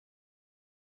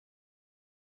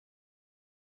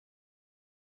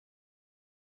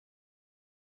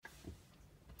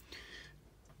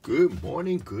Good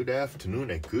morning, good afternoon,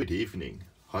 and good evening.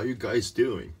 How you guys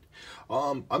doing?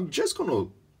 I'm just gonna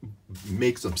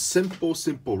make some simple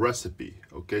recipe,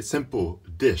 okay? Simple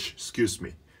dish, excuse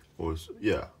me. Or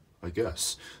yeah, I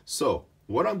guess. So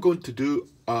what I'm going to do,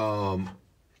 I'm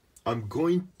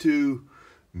going to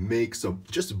make some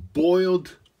just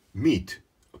boiled meat,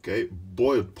 okay?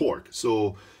 Boiled pork.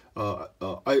 So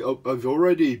I've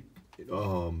already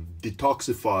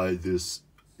detoxified this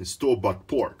store-bought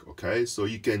pork, okay? So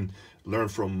you can learn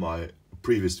from my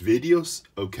previous videos,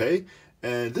 okay?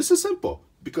 And this is simple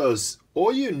because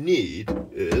all you need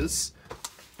is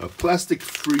a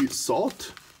plastic-free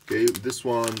salt, okay? This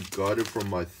one got it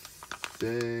from, I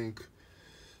think,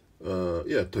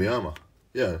 yeah, Toyama.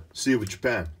 Yeah, Sea of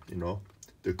Japan, you know,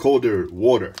 the colder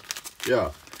water.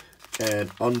 Yeah,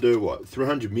 and under what,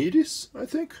 300 meters, I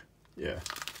think? Yeah,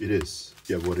 it is.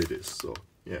 Yeah, what it is. So,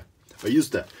 yeah, I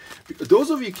use that. Those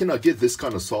of you cannot get this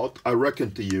kind of salt, I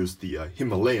reckon to use the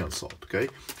Himalayan salt, okay?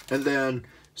 And then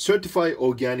certified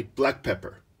organic black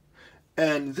pepper.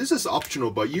 And this is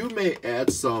optional, but you may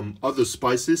add some other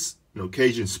spices, you know,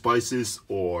 Cajun spices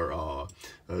or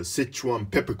Sichuan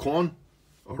peppercorn,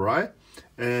 all right?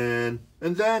 And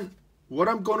then what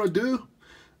I'm gonna do,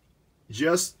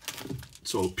 just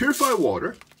so purified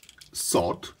water,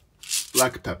 salt,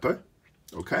 black pepper,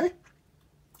 okay,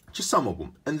 just some of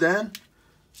them, and then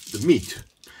the meat,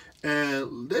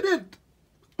 and let it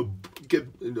get,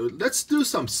 let's do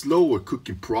some slower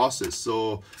cooking process.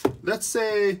 So let's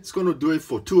say it's gonna do it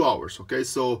for 2 hours, okay?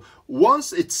 So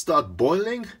once it start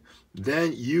boiling,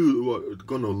 then you are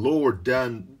gonna lower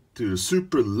down to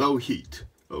super low heat,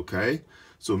 okay?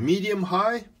 So medium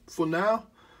high for now,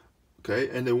 okay?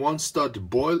 And then once start to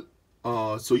boil,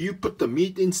 so you put the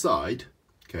meat inside,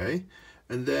 okay?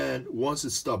 And then once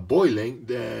it start boiling,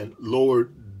 then lower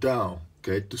down,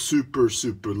 okay, to super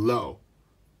low.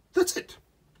 That's it.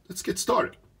 Let's get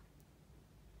started.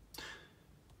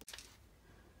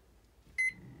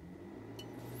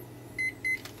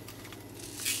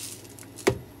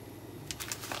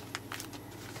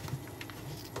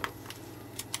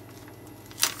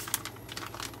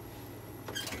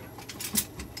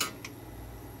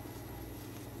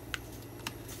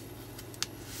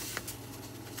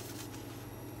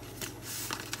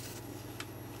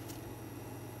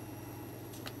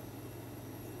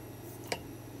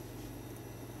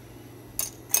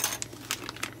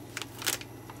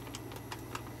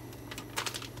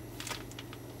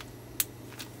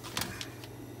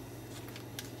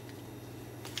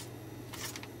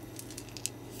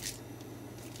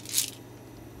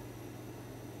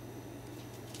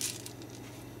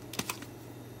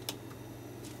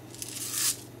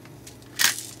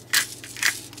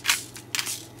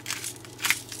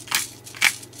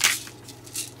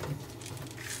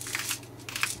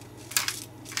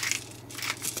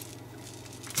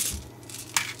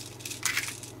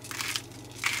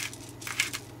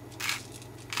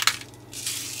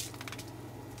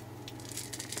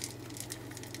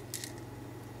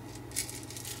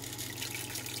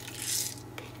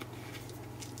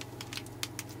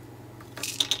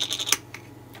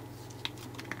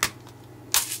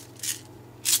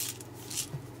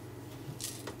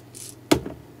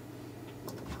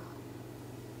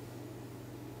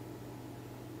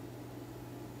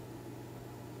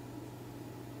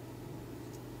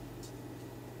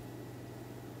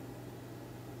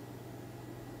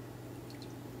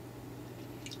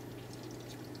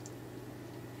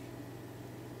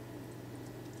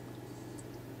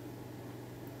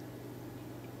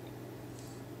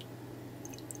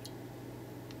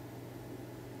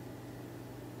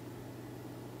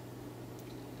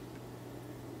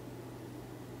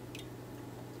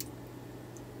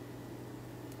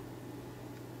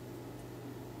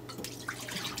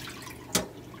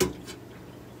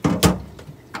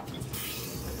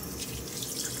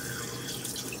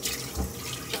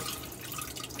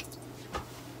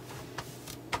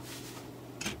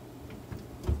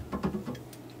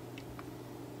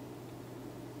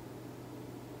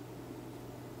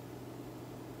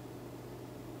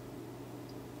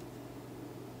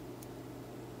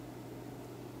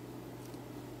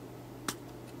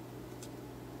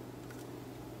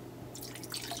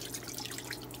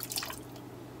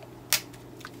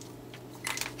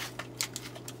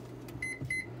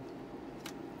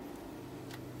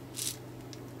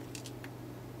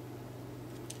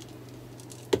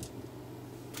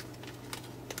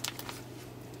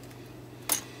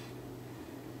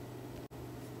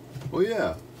 Oh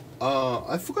yeah,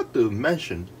 I forgot to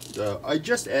mention, I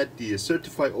just add the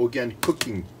certified organic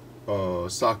cooking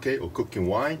sake or cooking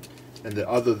wine, and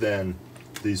other than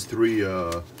these three,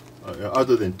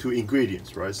 other than 2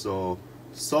 ingredients, right? So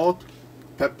salt,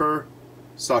 pepper,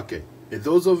 sake. If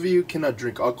those of you cannot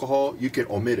drink alcohol, you can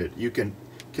omit it. You can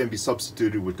be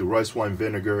substituted with the rice wine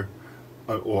vinegar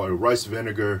or rice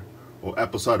vinegar or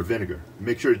apple cider vinegar.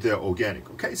 Make sure they're organic.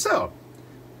 Okay, so,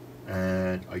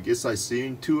 and I guess I see you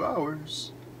in 2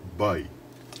 hours. Bye.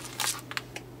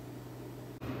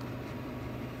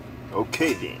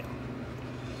 Okay then.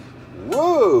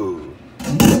 Whoa!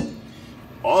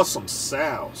 Awesome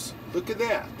sounds. Look at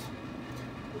that.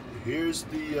 Here's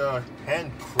the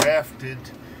handcrafted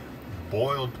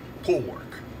boiled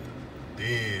pork.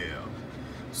 Damn.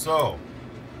 So,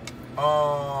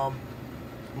 ooh,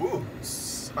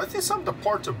 I think some of the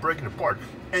parts are breaking apart.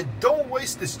 And don't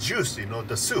waste this juice, you know,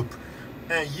 the soup.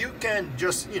 And you can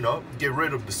just, you know, get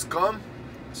rid of the scum.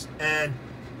 And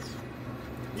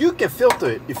you can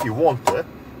filter it if you want it.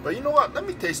 But you know what? Let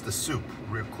me taste the soup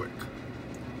real quick.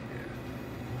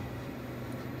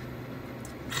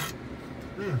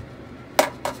 Yeah.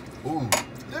 Ooh,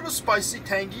 little spicy,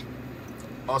 tangy.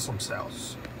 Awesome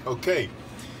sauce. Okay,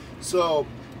 so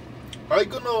I'm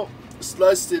gonna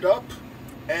slice it up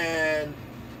and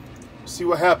see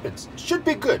what happens. Should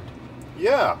be good.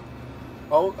 Yeah.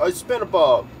 I spent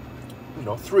about, you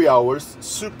know, 3 hours,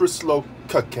 super slow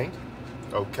cooking.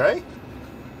 Okay.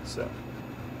 So.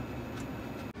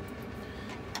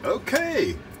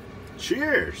 Okay.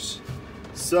 Cheers.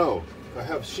 So I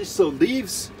have shiso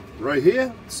leaves right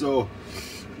here. So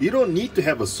you don't need to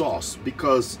have a sauce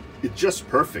because it's just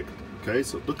perfect. Okay,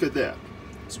 so look at that.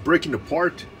 It's breaking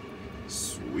apart.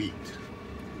 Sweet.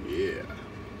 Yeah.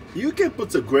 You can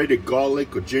put some grated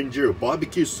garlic or ginger or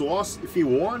barbecue sauce if you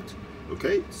want.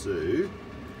 Okay, so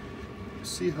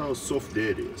see how soft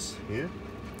that is. Yeah.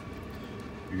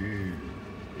 Ooh.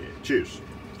 Yeah. Cheers.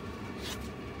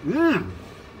 Mmm.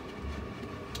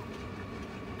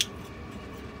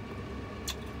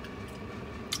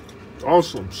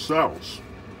 Awesome sauce.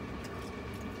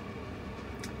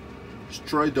 Let's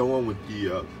try the one with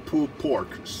the pulled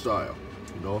pork style.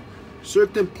 You know,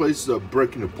 certain places are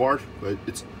breaking apart, but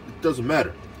it doesn't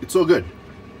matter. It's all good.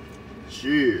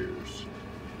 Cheers.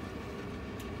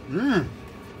 Mmm.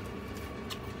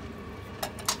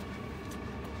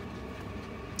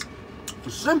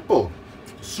 Simple,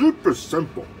 super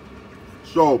simple.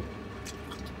 So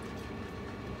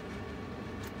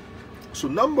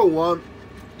number one,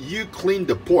 you clean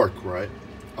the pork, right?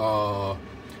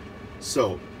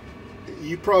 So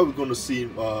you probably gonna see,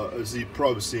 as you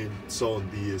probably seen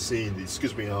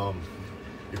the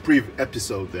previous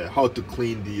episode there, how to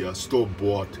clean the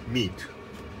store-bought meat.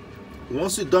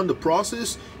 Once you've done the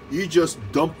process, you just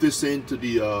dump this into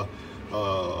the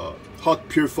hot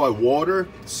purified water,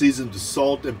 season with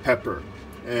salt and pepper,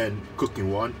 and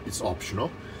cooking one, it's optional,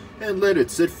 and let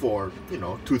it sit for, you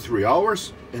know, 2-3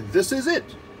 hours, and this is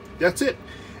it. That's it.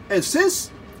 And since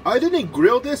I didn't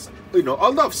grill this, you know, I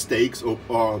love steaks or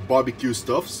barbecue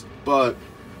stuffs, but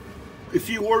if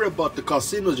you worry about the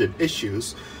carcinogen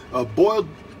issues, boiled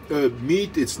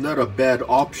meat is not a bad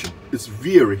option. It's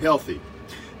very healthy.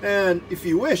 And if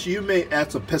you wish, you may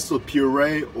add some pesto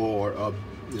puree or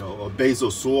you know, a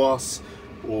basil sauce,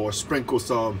 or sprinkle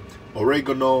some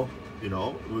oregano. You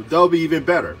know, that'll be even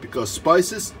better because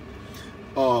spices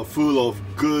are full of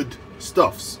good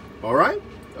stuffs. All right.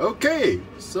 Okay.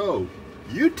 So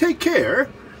you take care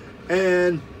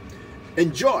and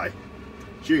enjoy.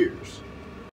 Cheers.